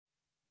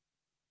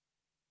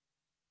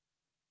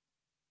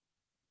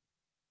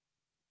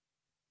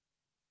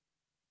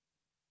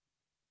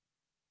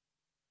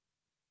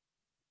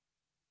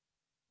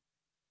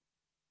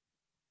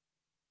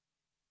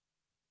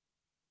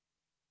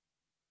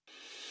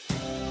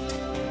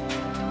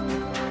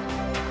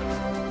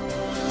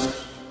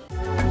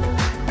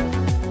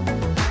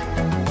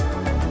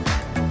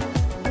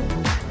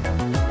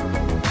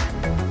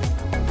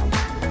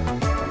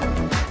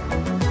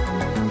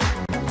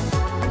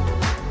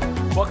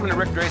Welcome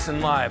to Ric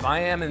Drasin Live. I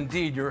am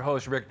indeed your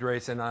host, Ric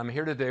Drasin. I'm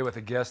here today with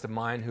a guest of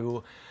mine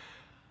who,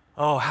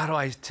 oh, how do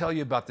I tell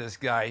you about this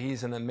guy?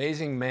 He's an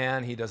amazing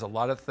man. He does a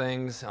lot of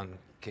things on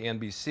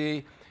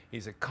KNBC.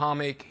 He's a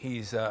comic.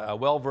 He's a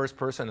well-versed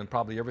person in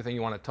probably everything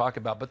you want to talk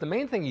about. But the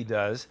main thing he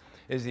does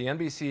is the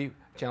NBC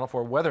Channel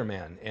 4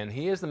 weatherman. And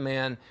he is the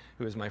man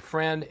who is my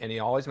friend, and he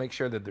always makes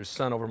sure that there's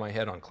sun over my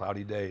head on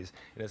cloudy days.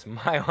 And it's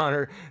my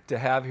honor to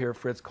have here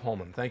Fritz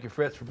Coleman. Thank you,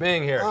 Fritz, for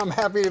being here. I'm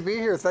happy to be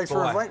here. Thanks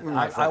for inviting me,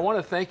 my friend. I want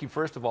to thank you,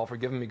 first of all, for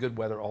giving me good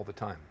weather all the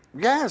time.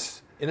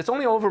 Yes. And it's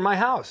only over my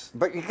house.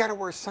 But you got to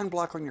wear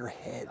sunblock on your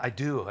head. I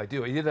do.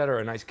 Either that or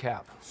a nice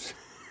cap.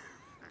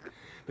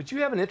 But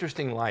you have an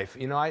interesting life.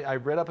 You know, I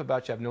read up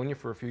about you. I've known you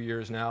for a few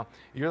years now.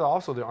 You're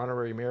also the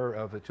honorary mayor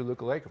of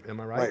Toluca Lake, am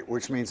I right? Right,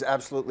 which means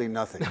absolutely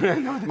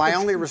nothing. My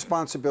only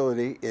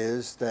responsibility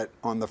is that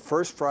on the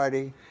first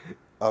Friday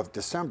of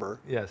December,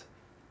 yes,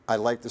 I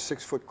light the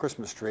 6-foot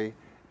Christmas tree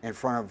in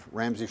front of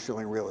Ramsey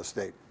Schilling Real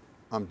Estate.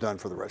 I'm done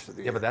for the rest of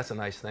the year. Yeah, but that's a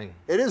nice thing.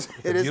 It is.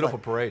 It's a beautiful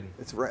parade.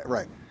 It's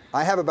right.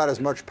 I have about as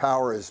much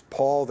power as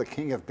Paul, the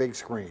king of big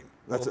screen.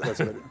 That's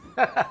it.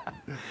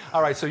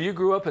 All right, so you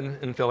grew up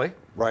in Philly.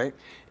 Right.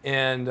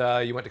 And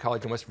you went to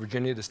college in West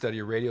Virginia to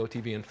study radio,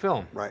 TV, and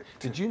film. Right.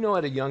 Did you know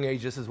at a young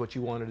age this is what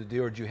you wanted to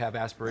do, or did you have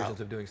aspirations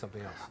of doing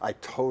something else? I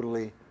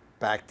totally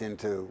backed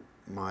into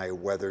my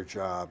weather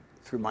job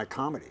through my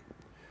comedy.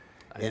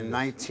 In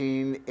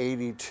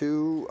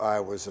 1982, I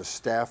was a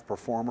staff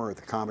performer at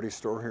the Comedy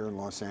Store here in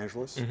Los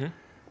Angeles. Mm-hmm.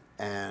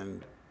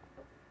 And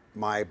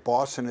my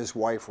boss and his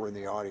wife were in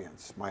the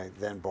audience, my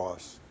then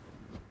boss.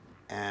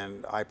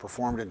 And I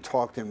performed and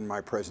talked in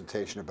my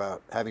presentation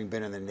about having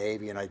been in the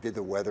Navy, and I did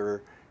the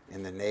weather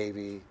in the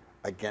Navy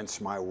against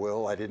my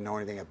will. I didn't know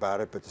anything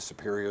about it, but the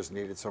superiors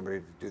needed somebody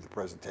to do the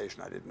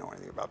presentation. I didn't know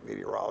anything about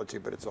meteorology,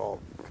 but it's all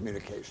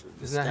communication.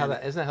 Isn't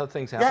that how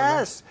things happen?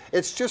 Yes,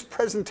 it's just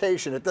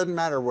presentation. It doesn't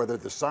matter whether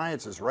the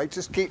science is right.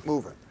 Just keep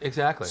moving.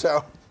 Exactly.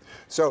 So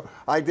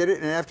I did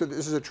it, and after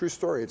this is a true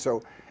story. And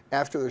so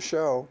after the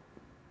show,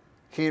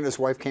 he and his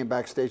wife came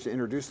backstage to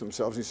introduce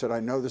themselves. He said,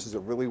 "I know this is a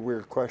really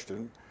weird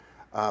question,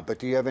 but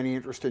do you have any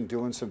interest in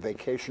doing some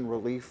vacation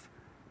relief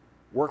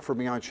work for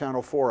me on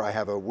Channel 4? I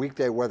have a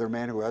weekday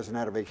weatherman who hasn't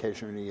had a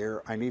vacation in a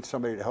year. I need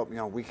somebody to help me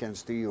on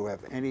weekends. Do you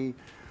have any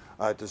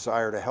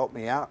desire to help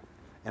me out?"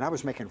 And I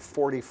was making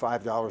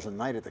 $45 a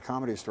night at the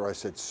Comedy Store. I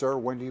said, "Sir,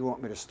 when do you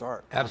want me to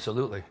start?"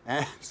 Absolutely.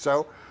 And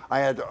so I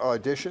had to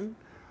audition.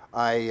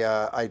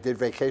 I did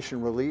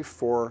vacation relief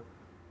for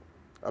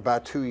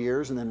about 2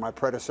 years, and then my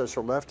predecessor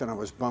left, and I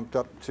was bumped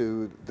up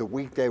to the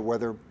weekday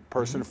weather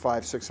person,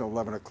 5, 6, and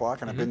 11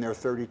 o'clock, and I've been there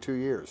 32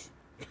 years.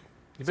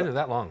 You've been there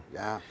that long?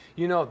 Yeah.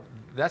 You know,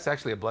 that's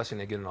actually a blessing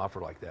to get an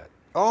offer like that.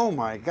 Oh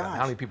my gosh.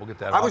 How many people get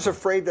that I offer? was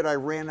afraid that I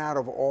ran out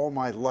of all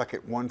my luck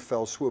at one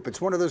fell swoop. It's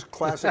one of those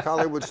classic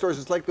Hollywood stories.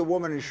 It's like the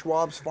woman in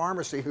Schwab's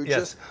Pharmacy who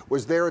just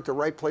was there at the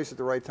right place at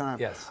the right time.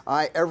 Yes.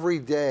 Every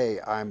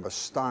day I'm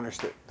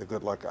astonished at the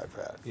good luck I've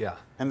had. Yeah.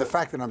 And the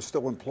fact that I'm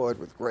still employed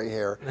with gray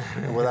hair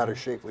and without a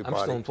shapely body.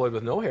 I'm still employed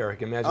with no hair. I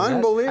can imagine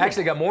Unbelievable. that. I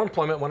actually got more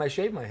employment when I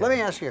shaved my head. Let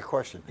me ask you a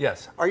question.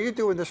 Yes. Are you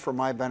doing this for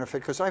my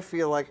benefit? Because I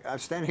feel like I'm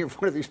standing in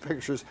front of these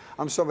pictures.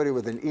 I'm somebody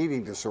with an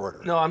eating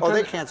disorder. No,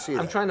 they can't see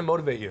that. I'm trying to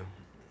motivate you.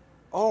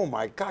 Oh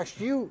my gosh,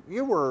 you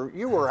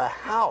were a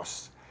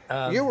house.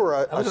 You were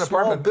a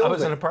small building. I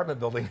was an apartment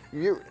building.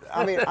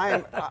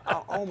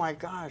 Oh my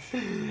gosh.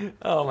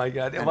 Oh my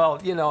God. Well,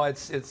 you know,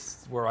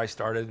 it's where I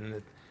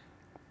started,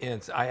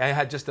 and I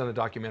had just done a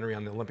documentary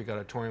on the Olympic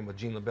Auditorium with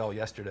Jean LaBelle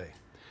yesterday,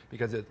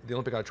 because the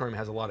Olympic Auditorium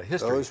has a lot of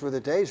history. Those were the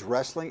days,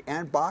 wrestling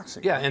and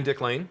boxing. Yeah, and Dick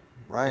Lane.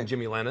 Right. And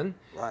Jimmy Lennon.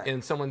 Right.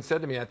 And someone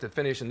said to me at the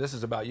finish, and this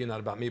is about you, not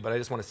about me, but I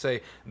just want to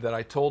say that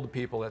I told the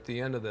people at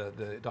the end of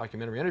the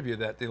documentary interview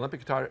that the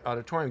Olympic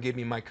Auditorium gave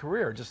me my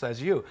career, just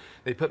as you.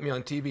 They put me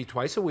on TV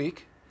twice a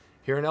week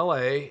here in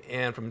LA,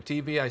 and from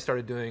TV I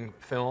started doing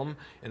film,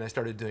 and I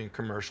started doing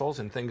commercials,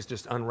 and things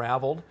just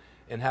unraveled.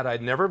 And had I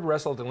never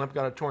wrestled at the Olympic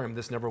Auditorium,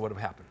 this never would have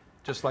happened.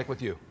 Just like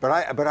with you. But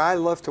I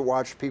love to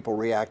watch people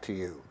react to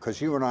you,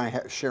 because you and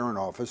I share an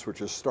office, which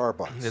is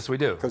Starbucks. Yes, we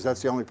do. Because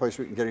that's the only place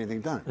we can get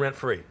anything done.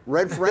 Rent-free.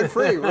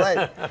 Rent-free,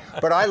 right.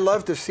 But I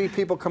love to see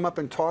people come up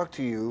and talk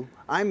to you.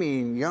 I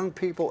mean, young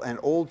people and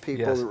old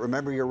people that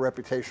remember your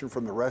reputation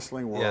from the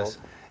wrestling world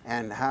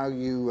and how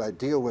you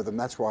deal with them.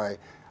 That's why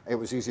it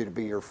was easy to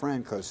be your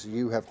friend, because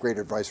you have great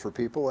advice for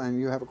people and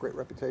you have a great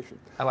reputation.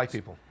 I like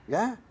people.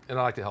 Yeah. And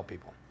I like to help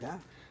people. Yeah.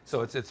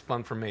 So it's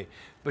fun for me.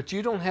 But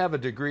you don't have a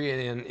degree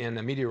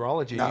in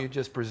meteorology. No. You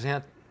just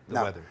present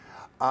the weather.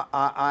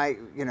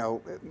 You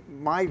know,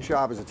 my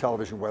job as a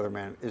television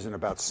weatherman isn't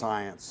about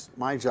science.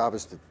 My job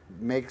is to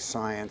make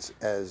science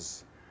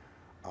as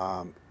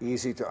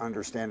easy to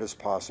understand as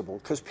possible,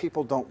 because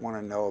people don't want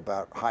to know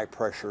about high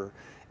pressure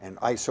and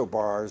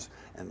isobars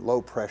and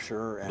low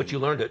pressure. And But you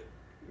learned it.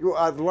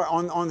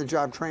 On the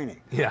job training.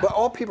 Yeah. But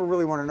all people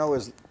really want to know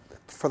is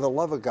for the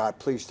love of God,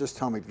 please just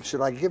tell me,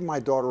 should I give my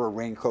daughter a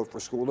raincoat for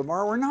school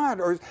tomorrow or not?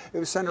 Or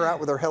send her out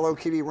with her Hello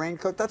Kitty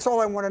raincoat? That's all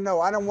I want to know.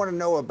 I don't want to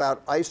know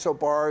about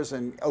isobars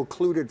and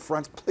occluded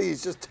fronts.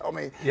 Please just tell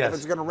me if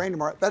it's going to rain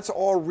tomorrow. That's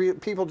all real.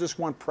 People just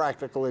want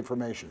practical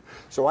information.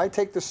 So I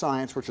take the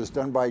science, which is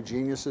done by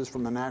geniuses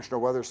from the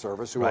National Weather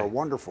Service, who are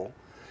wonderful,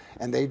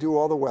 and they do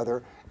all the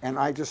weather, and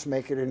I just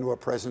make it into a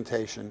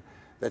presentation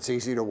that's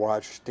easy to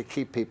watch to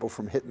keep people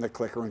from hitting the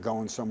clicker and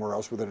going somewhere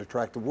else with an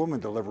attractive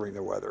woman delivering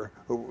the weather,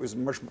 who is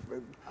much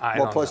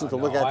more pleasant to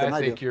look at than I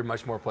do. I think you're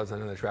much more pleasant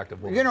than an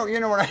attractive woman. You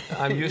know what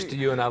I'm used to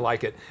you and I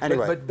like it.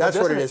 Anyway, but that's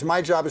what it is.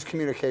 My job is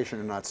communication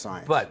and not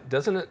science. But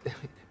doesn't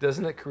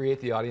it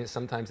create the audience?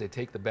 Sometimes they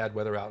take the bad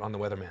weather out on the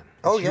weatherman.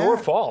 It's your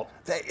fault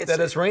that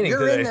it's raining You're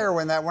today. in there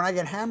when I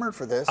get hammered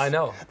for this. I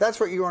know. That's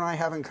what you and I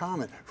have in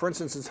common. For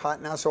instance, it's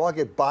hot now, so I'll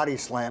get body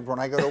slammed when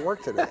I go to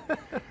work today.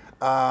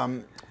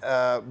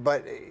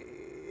 But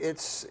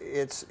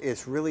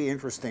it's really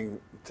interesting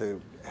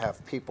to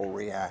have people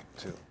react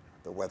to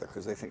the weather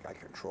because they think I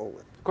control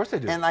it. Of course they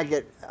do. And I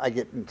get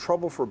in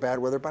trouble for bad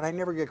weather, but I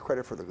never get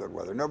credit for the good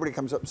weather. Nobody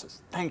comes up and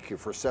says, "Thank you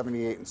for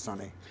 78 and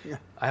sunny." Yeah.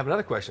 I have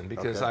another question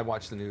because I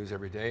watch the news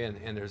every day,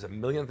 and there's a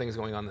million things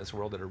going on in this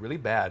world that are really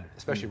bad,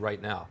 especially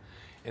right now.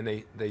 And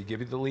they give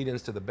you the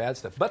lead-ins to the bad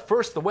stuff. But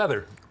first, the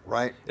weather.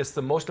 Right. It's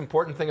the most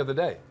important thing of the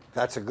day.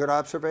 That's a good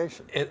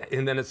observation.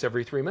 And then it's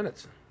every 3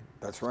 minutes.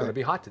 That's It's going to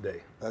be hot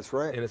today. That's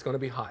right. And it's going to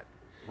be hot.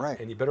 Right.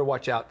 And you better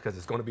watch out because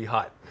it's going to be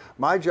hot.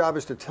 My job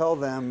is to tell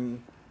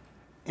them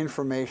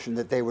information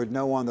that they would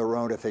know on their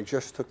own if they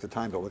just took the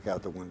time to look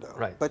out the window.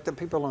 Right. But the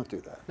people don't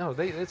do that. No,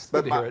 it's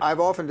good to hear it.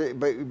 I've often,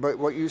 but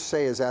what you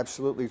say is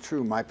absolutely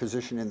true. My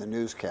position in the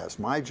newscast,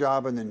 my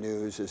job in the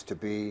news is to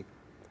be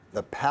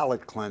the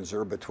palate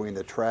cleanser between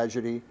the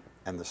tragedy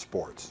and the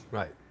sports.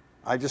 Right.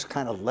 I just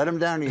kind of let them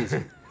down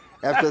easy.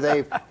 After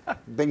they've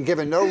been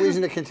given no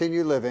reason to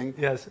continue living,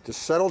 to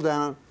settle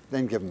down,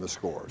 then give them the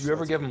scores. You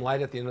ever give them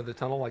light at the end of the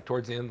tunnel, like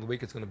towards the end of the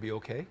week it's going to be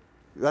okay?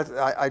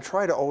 I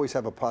try to always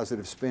have a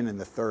positive spin in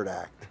the third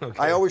act. Okay.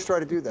 I always try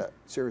to do that,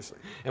 seriously.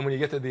 And when you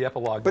get to the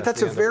epilogue, but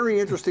that's a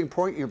very interesting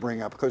point you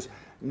bring up, because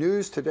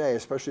news today,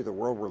 especially the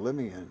world we're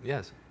living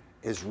in,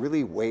 is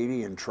really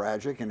weighty and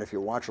tragic, and if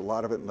you watch a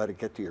lot of it and let it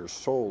get to your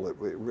soul, it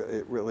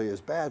really is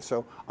bad.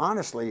 So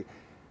honestly,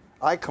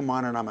 I come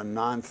on and I'm a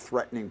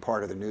non-threatening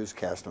part of the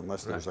newscast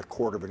unless there's a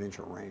quarter of an inch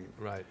of rain.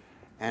 Right.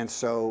 And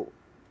so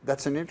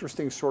that's an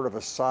interesting sort of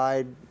a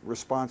side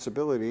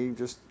responsibility.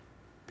 Just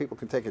people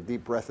can take a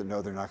deep breath and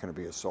know they're not going to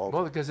be assaulted.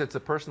 Well, because it's a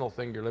personal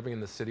thing. You're living in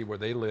the city where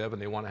they live and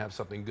they want to have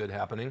something good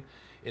happening.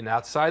 And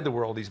outside the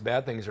world, these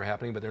bad things are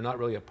happening, but they're not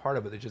really a part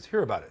of it. They just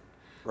hear about it.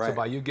 Right. So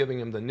by you giving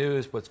them the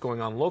news, what's going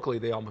on locally,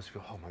 they almost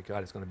feel, oh my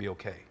God, it's going to be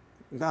okay.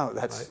 No,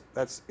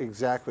 that's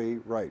exactly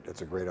right.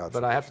 That's a great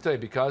observation. But I have to tell you,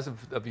 because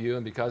of you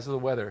and because of the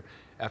weather,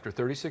 after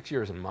 36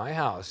 years in my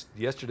house,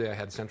 yesterday I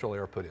had central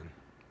air put in.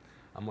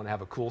 I'm going to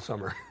have a cool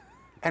summer.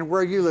 And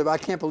where you live, I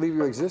can't believe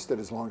you existed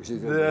as long as you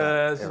did.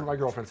 This is what my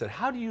girlfriend said.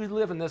 How do you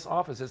live in this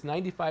office? It's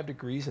 95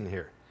 degrees in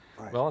here.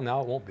 Right. Well,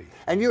 now it won't be.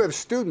 And you have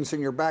students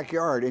in your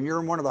backyard, and you're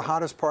in one of the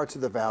hottest parts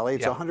of the valley.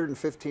 It's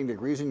 115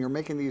 degrees, and you're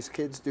making these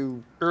kids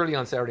do... Early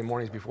on Saturday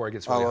mornings before it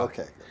gets really hot.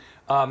 Okay.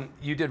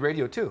 You did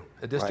radio too,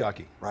 a disc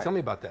jockey. Right. Tell me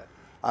about that.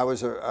 I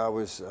was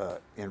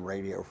in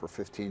radio for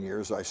 15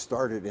 years. I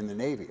started in the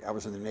Navy. I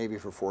was in the Navy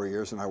for 4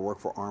 years, and I worked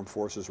for Armed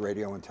Forces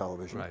Radio and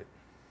Television. Right.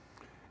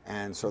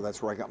 And so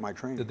that's where I got my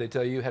training. Did they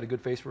tell you you had a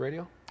good face for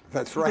radio?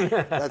 That's right.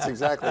 That's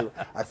exactly.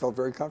 I felt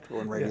very comfortable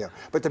in radio. Yeah.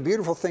 But the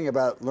beautiful thing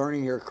about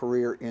learning your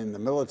career in the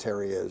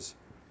military is,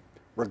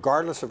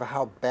 regardless of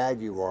how bad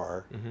you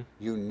are,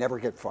 you never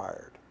get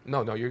fired.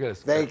 No, you're going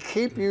to... They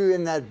keep you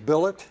in that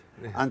billet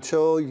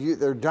until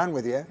they're done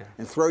with you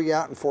and throw you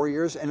out in 4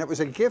 years. And it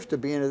was a gift to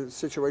be in a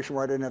situation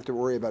where I didn't have to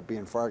worry about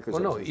being fired.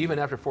 Well, no, even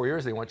after 4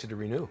 years, they want you to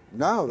renew.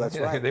 No, that's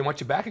right. They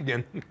want you back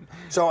again.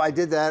 So I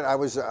did that. I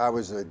was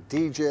a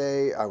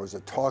DJ. I was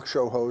a talk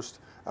show host.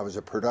 I was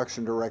a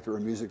production director, a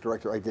music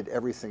director. I did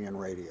everything in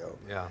radio.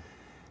 Yeah.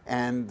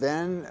 And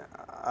then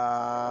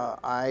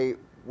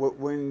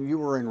when you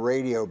were in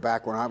radio,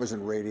 back when I was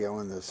in radio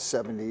in the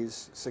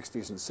 70s,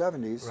 60s and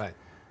 70s, right.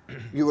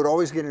 You would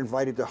always get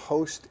invited to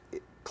host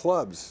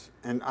clubs.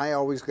 And I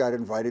always got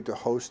invited to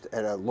host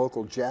at a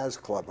local jazz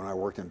club when I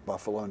worked in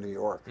Buffalo, New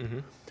York.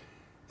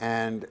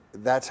 And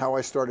that's how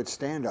I started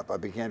stand-up. I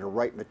began to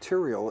write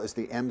material as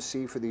the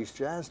MC for these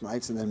jazz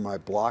nights, and then my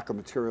block of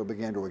material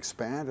began to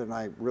expand, and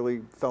I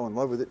really fell in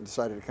love with it and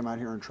decided to come out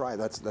here and try.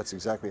 That's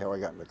exactly how I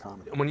got into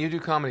comedy. When you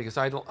do comedy, because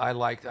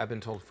I've been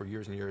told for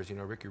years and years, you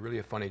know, Rick, you're really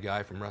a funny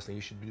guy from wrestling.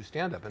 You should do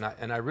stand-up,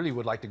 and I really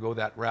would like to go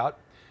that route.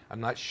 I'm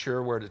not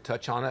sure where to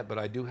touch on it, but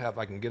I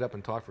can get up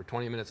and talk for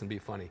 20 minutes and be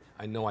funny.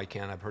 I know I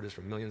can. I've heard this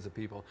from millions of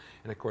people,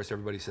 and of course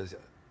everybody says,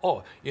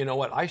 oh, you know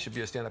what, I should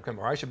be a stand-up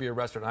comic, or I should be a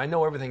wrestler. And I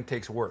know everything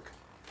takes work.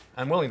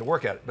 I'm willing to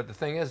work at it, but the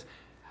thing is,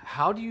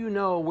 how do you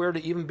know where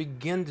to even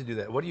begin to do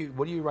that? What do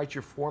you write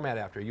your format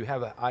after? You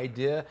have an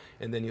idea,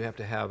 and then you have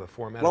to have a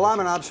format. Well, I'm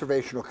an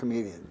observational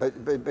comedian,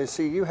 but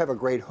see, you have a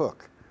great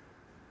hook.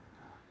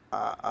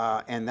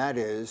 and that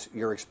is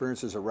your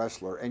experience as a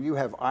wrestler, and you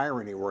have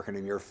irony working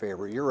in your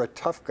favor. You're a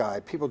tough guy.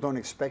 People don't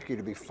expect you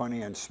to be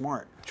funny and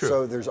smart. True.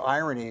 So there's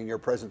irony in your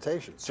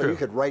presentation. So True. you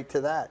could write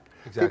to that.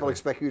 Exactly. People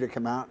expect you to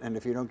come out, and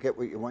if you don't get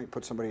what you want, you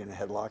put somebody in a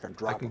headlock and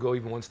drop I can them. go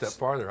even one step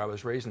farther. I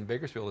was raised in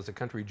Bakersfield as a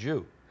country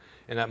Jew.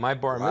 And at my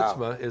bar Wow.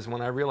 mitzvah is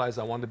when I realized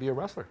I wanted to be a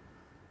wrestler.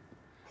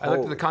 I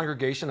looked at the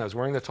congregation. I was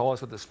wearing the tallest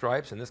with the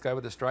stripes, and this guy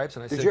with the stripes,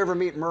 and I said, Did you ever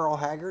meet Merle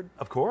Haggard?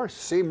 of course.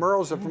 See,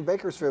 Merle's from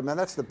Bakersfield, man.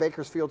 That's the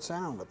Bakersfield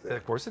sound up there.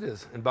 Of course it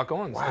is. And Buck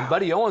Owens. Wow. And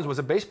Buddy Owens was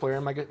a bass player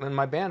in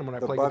my band when I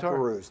played guitar.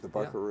 The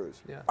Buckaroos.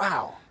 Yeah.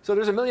 Wow. So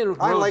there's a million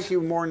roads. I like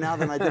you more now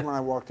than I did when I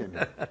walked in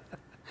here.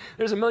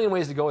 There's a million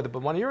ways to go with it,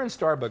 but when you're in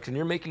Starbucks and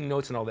you're making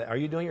notes and all that, are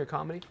you doing your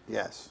comedy?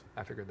 Yes.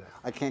 I figured that.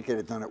 I can't get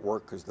it done at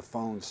work because the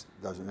phone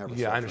doesn't ever.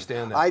 Yeah, I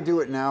understand that. I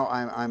do it now.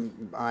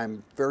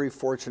 I'm very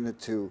fortunate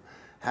to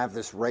have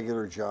this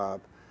regular job,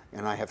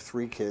 and I have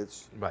 3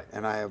 kids. Right.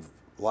 And I have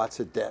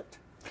lots of debt.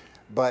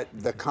 But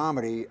the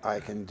comedy I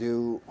can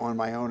do on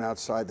my own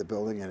outside the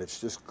building, and it's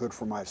just good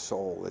for my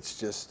soul. It's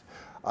just,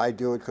 I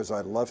do it because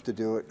I love to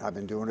do it. I've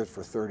been doing it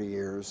for 30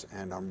 years,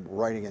 and I'm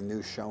writing a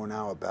new show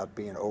now about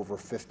being over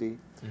 50.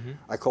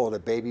 I call it a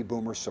baby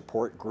boomer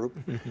support group,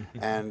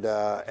 and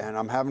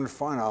I'm having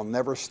fun. I'll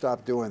never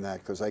stop doing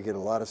that because I get a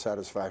lot of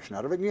satisfaction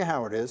out of it. And you know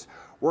how it is.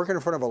 Working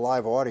in front of a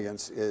live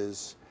audience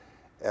is,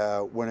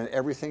 when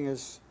everything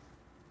is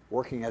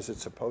working as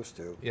it's supposed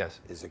to, Yes.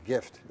 is a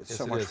gift. It's Yes,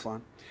 so it much is.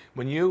 fun.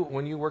 When you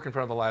work in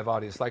front of a live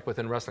audience, like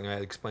within wrestling, I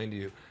had explained to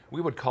you,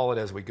 we would call it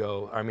as we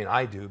go. I mean,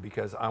 I do,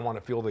 because I want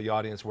to feel the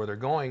audience where they're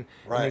going,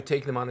 and you Right.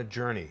 take them on a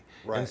journey.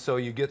 Right. And so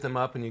you get them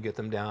up and you get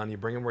them down, you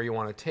bring them where you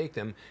want to take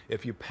them.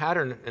 If you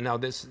pattern, and now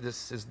this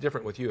is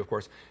different with you, of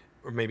course,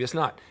 or maybe it's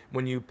not.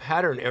 When you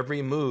pattern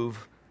every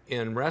move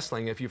in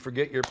wrestling, if you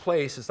forget your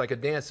place, it's like a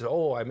dance.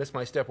 Oh, I missed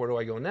my step, where do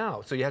I go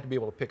now? So you have to be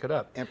able to pick it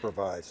up.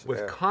 Improvise. With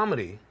yeah.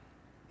 comedy,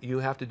 you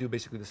have to do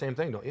basically the same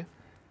thing, don't you?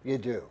 You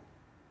do.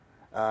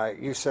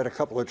 You said a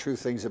couple of true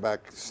things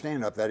about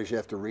stand-up. That is, you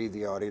have to read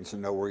the audience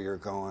and know where you're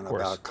going,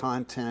 about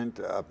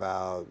content,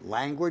 about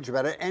language,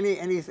 about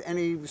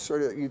any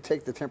sort of, you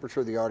take the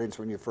temperature of the audience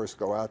when you first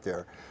go out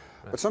there.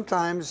 But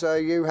sometimes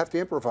you have to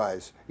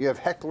improvise. You have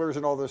hecklers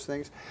and all those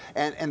things.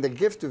 And the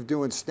gift of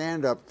doing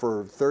stand-up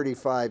for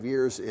 35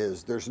 years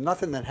is there's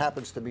nothing that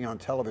happens to me on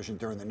television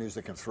during the news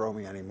that can throw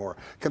me anymore.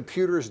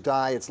 Computers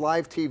die. It's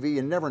live TV.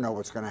 You never know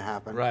what's going to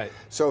happen. Right.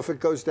 So if it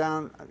goes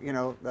down, you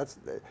know,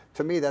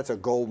 to me, that's a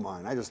gold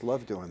mine. I just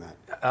love doing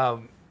that.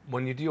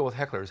 When you deal with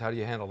hecklers, how do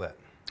you handle that?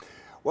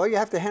 Well, you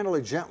have to handle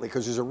it gently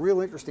because there's a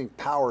real interesting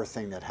power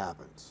thing that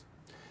happens.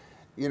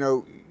 You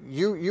know,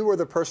 you are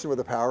the person with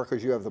the power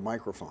because you have the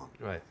microphone.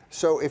 Right.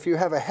 So if you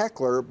have a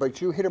heckler, but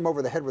you hit him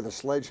over the head with a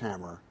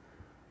sledgehammer,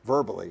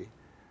 verbally,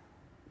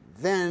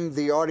 then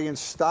the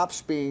audience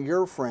stops being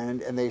your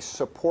friend and they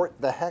support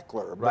the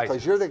heckler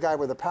because you're the guy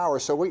with the power.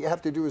 So what you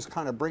have to do is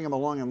kind of bring him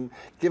along and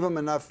give him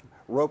enough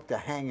rope to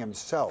hang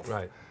himself.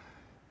 Right.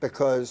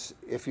 Because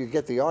if you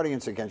get the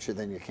audience against you,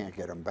 then you can't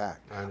get them back.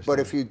 I understand. But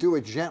if you do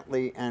it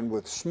gently and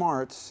with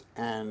smarts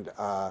and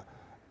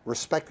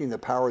respecting the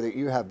power that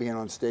you have being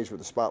on stage with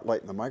the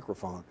spotlight and the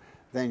microphone,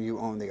 then you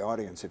own the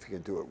audience if you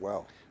can do it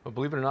well. Well,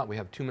 believe it or not, we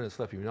have 2 minutes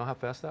left. You know how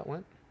fast that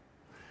went?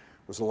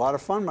 It was a lot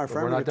of fun, my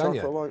friend. We're not done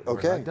yet.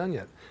 Okay. We're not done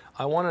yet.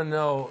 I want to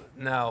know,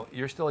 now,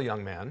 you're still a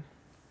young man.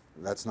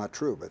 That's not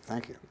true, but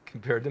thank you.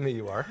 Compared to me,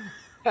 you are.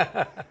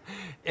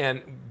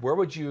 And where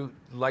would you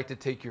like to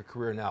take your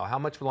career now? How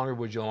much longer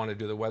would you want to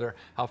do the weather?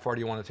 How far do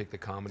you want to take the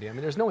comedy? I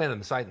mean, there's no end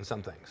in sight in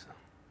some things.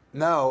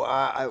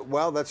 No,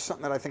 well, that's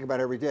something that I think about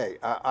every day.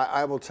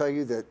 I will tell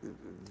you that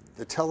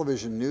the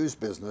television news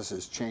business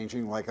is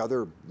changing like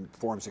other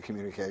forms of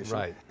communication.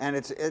 Right. And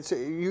it's a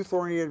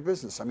youth-oriented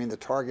business. I mean, the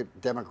target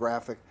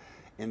demographic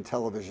in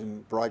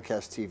television,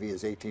 broadcast TV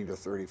is 18 to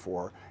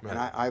 34. Right. And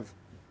I've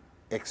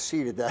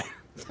exceeded that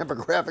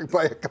demographic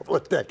by a couple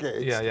of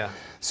decades. Yeah, yeah.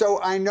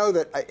 So I know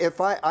that if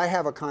I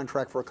have a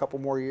contract for a couple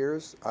more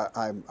years,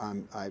 I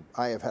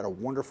have had a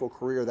wonderful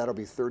career. That'll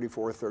be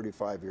 34,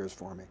 35 years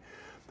for me.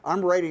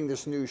 I'm writing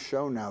this new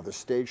show now, the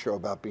stage show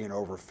about being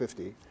over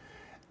 50.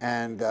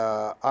 And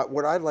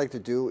what I'd like to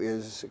do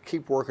is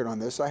keep working on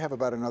this. I have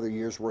about another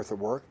year's worth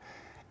of work.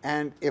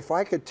 And if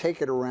I could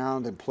take it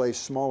around and play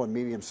small and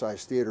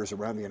medium-sized theaters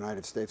around the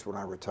United States when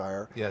I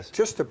retire, yes,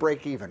 just to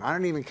break even. I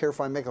don't even care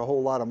if I make a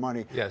whole lot of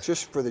money. Yes.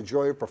 Just for the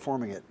joy of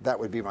performing it, that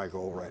would be my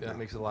goal right now. That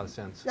makes a lot of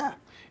sense. Yeah.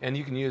 And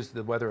you can use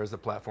the weather as the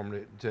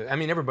platform to I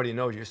mean, everybody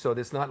knows you, so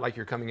it's not like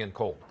you're coming in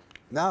cold.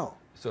 No.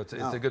 So it's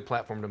No. a good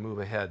platform to move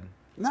ahead.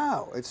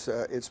 No, it's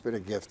been a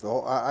gift.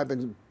 I've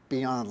been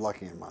beyond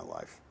lucky in my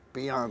life.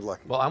 Beyond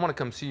lucky. Well, I want to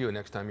come see you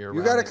next time you're around.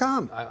 You got to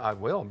come. I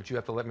will, but you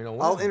have to let me know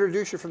when. I'll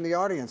introduce you from the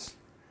audience.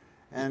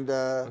 And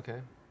okay.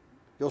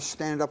 You'll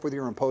stand up with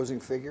your imposing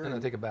figure. And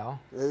I'll take a bow.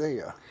 There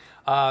you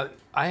go.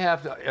 I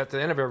have to, at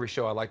the end of every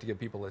show, I like to give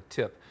people a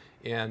tip.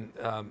 And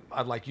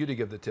I'd like you to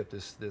give the tip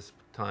this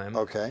time.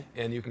 Okay.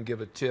 And you can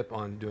give a tip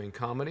on doing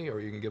comedy,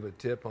 or you can give a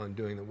tip on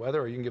doing the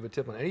weather, or you can give a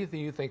tip on anything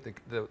you think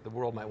the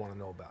world might want to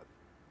know about.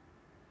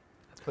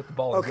 Let's put the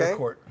ball in your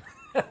court.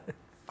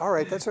 All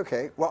right, that's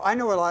okay. Well, I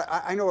know a lot.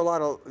 I know a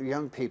lot of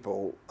young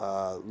people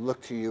look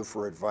to you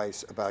for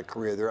advice about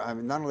career. They're, I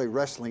mean, not only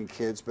wrestling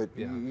kids, but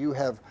you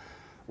have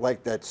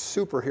like that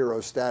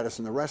superhero status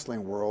in the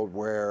wrestling world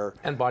where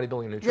and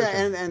bodybuilding and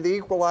nutrition. Yeah, and the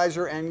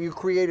Equalizer, and you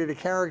created a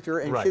character,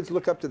 and kids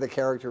look up to the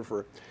character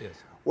for. Yes.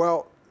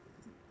 Well,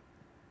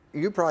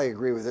 you probably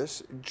agree with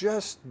this.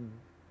 Just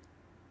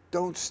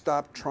don't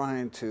stop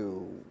trying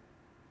to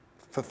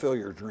fulfill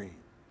your dream.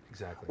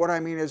 Exactly. What I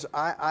mean is,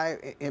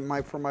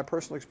 from my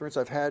personal experience,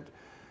 I've had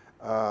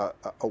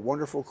a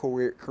wonderful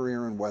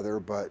career in weather,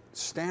 but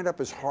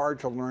stand-up is hard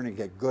to learn and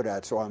get good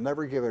at, so I'll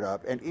never give it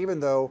up. And even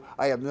though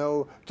I have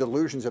no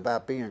delusions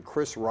about being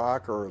Chris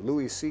Rock or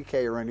Louis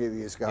C.K. or any of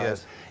these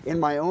guys, in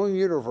my own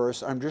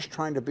universe, I'm just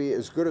trying to be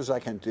as good as I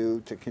can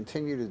do to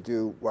continue to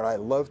do what I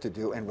love to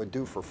do and would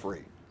do for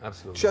free.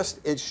 Absolutely.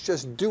 It's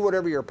just do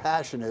whatever your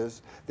passion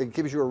is that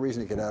gives you a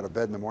reason to get out of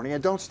bed in the morning,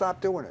 and don't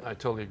stop doing it. I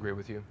totally agree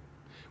with you.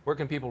 Where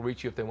can people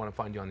reach you if they want to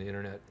find you on the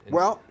internet?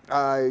 Well,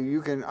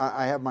 you can.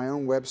 I have my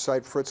own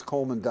website,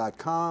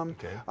 FritzColeman.com.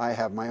 Okay. I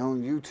have my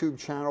own YouTube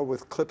channel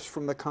with clips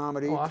from the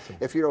comedy. Oh, awesome.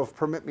 If you don't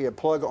permit me a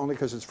plug, only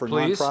because it's for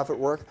nonprofit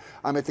work.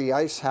 I'm at the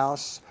Ice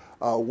House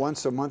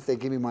once a month. They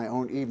give me my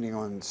own evening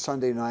on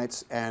Sunday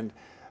nights, and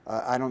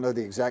I don't know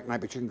the exact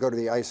night, but you can go to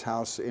the Ice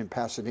House in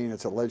Pasadena.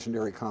 It's a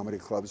legendary comedy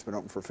club. It's been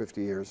open for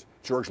 50 years.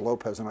 George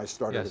Lopez and I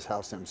started as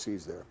house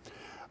MCs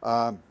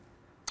there.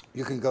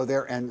 You can go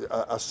there, and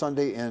a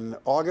Sunday in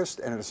August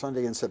and a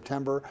Sunday in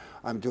September,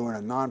 I'm doing a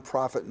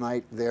nonprofit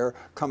night there.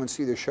 Come and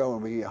see the show,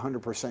 and we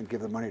 100% give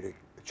the money to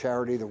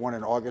charity. The one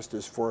in August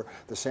is for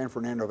the San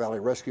Fernando Valley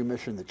Rescue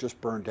Mission that just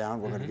burned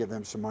down. We're going to give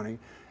them some money.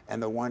 And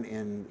the one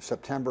in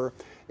September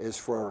is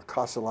for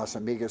Casa Las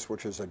Amigas,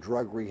 which is a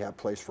drug rehab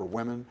place for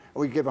women.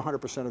 And we give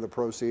 100% of the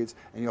proceeds,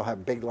 and you'll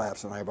have big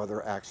laughs, and I have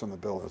other acts on the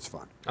bill. It's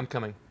fun. I'm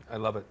coming. I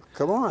love it.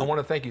 Come on. I want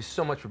to thank you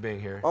so much for being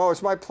here. Oh,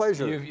 it's my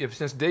pleasure.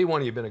 Since day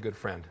one, you've been a good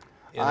friend.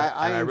 And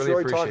I really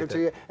enjoy talking that. to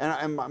you,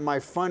 and my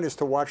fun is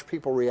to watch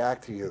people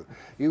react to you.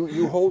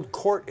 You hold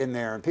court in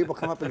there, and people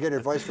come up and get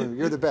advice from you.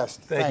 You're the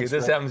best. Thank you. Thanks,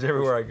 This Rick. happens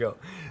everywhere I go.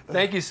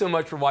 Thank you so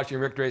much for watching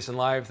Ric Drasin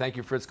Live. Thank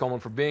you, Fritz Coleman,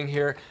 for being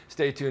here.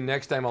 Stay tuned.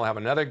 Next time, I'll have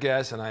another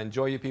guest, and I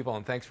enjoy you people,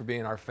 and thanks for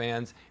being our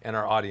fans and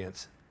our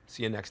audience.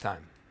 See you next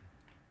time.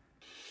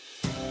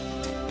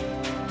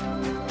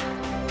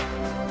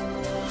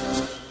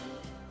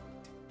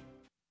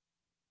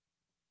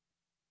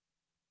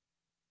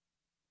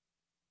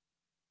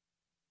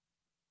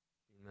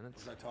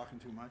 Was I talking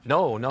too much?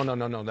 No.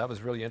 That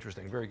was really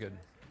interesting. Very good.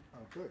 Oh,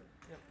 good.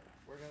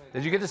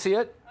 Did you get to see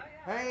it? Oh,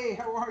 yeah. Hey,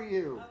 how are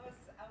you?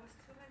 I was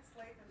 2 minutes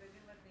late and they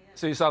didn't let me in.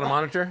 So you saw the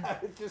monitor?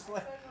 It's just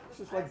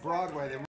like Broadway.